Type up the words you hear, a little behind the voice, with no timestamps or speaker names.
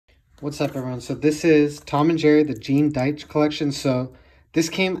What's up, everyone? So this is Tom and Jerry, the Gene Deitch Collection. So this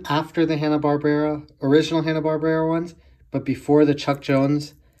came after the original Hanna-Barbera ones, but before the Chuck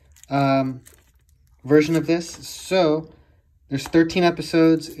Jones version of this. So there's 13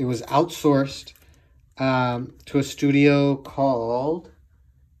 episodes. It was outsourced to a studio called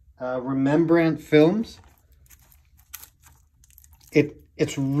Remembrance Films.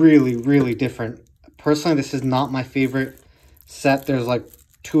 It's really, really different. Personally, this is not my favorite set. There's like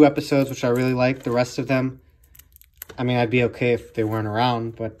 2 episodes which I really like. The rest of them, I mean, I'd be okay if they weren't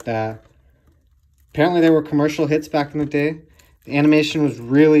around, but apparently they were commercial hits back in the day. The animation was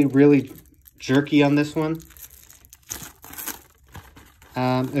really, really jerky on this one.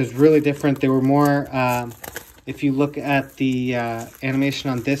 It was really different. They were more, if you look at the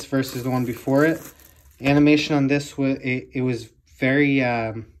animation on this versus the one before it, the animation on this, it was very,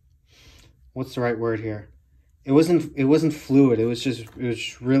 what's the right word here? It wasn't fluid. It was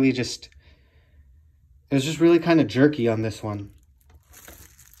just really kind of jerky on this one.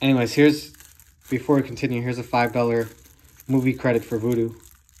 Anyways, before we continue, here's a $5 movie credit for Voodoo.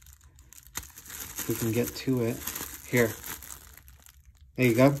 If we can get to it. Here. There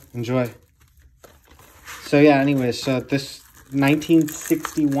you go. Enjoy. So yeah, anyways, so this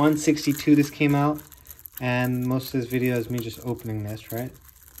 1961, 62 this came out. And most of this video is me just opening this, right?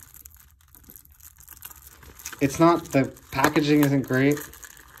 It's not, the packaging isn't great.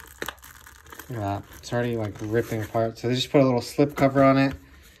 Look at that. It's already like ripping apart. So they just put a little slip cover on it.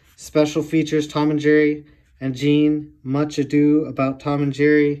 Special features, Tom and Jerry and Gene. Much Ado About Tom and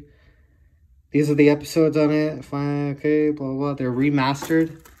Jerry. These are the episodes on it. Fine, okay, blah, blah, blah. They're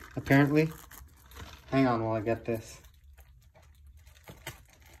remastered, apparently. Hang on while I get this.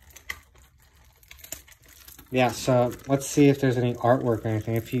 Yeah, so let's see if there's any artwork or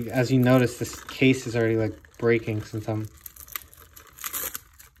anything. As you notice, this case is already like breaking since I'm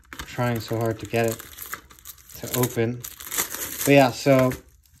trying so hard to get it to open. But yeah, so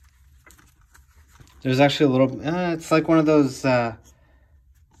there's actually a little, it's like one of those,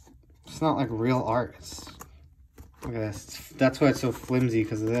 it's not like real art. Look at this. That's why it's so flimsy,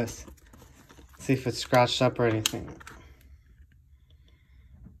 because of this. Let's see if it's scratched up or anything.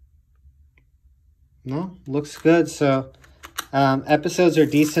 No, looks good. So episodes are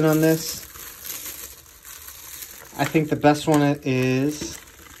decent on this. I think the best one is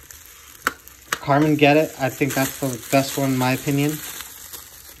Carmen Get It. I think that's the best one in my opinion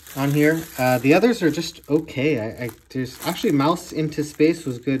on here. The others are just okay. There's actually Mouse into Space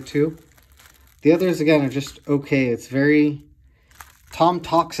was good too. The others again are just okay. It's very, Tom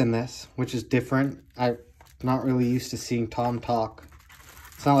talks in this, which is different. I'm not really used to seeing Tom talk.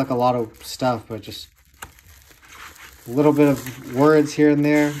 It's not like a lot of stuff, but just a little bit of words here and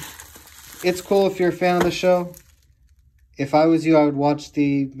there. It's cool if you're a fan of the show. If I was you, I would watch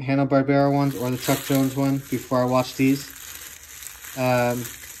the Hanna-Barbera ones or the Chuck Jones one before I watch these. I'm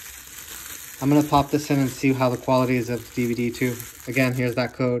going to pop this in and see how the quality is of the DVD too. Again, here's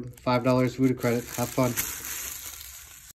that code. $5 Voodoo credit. Have fun.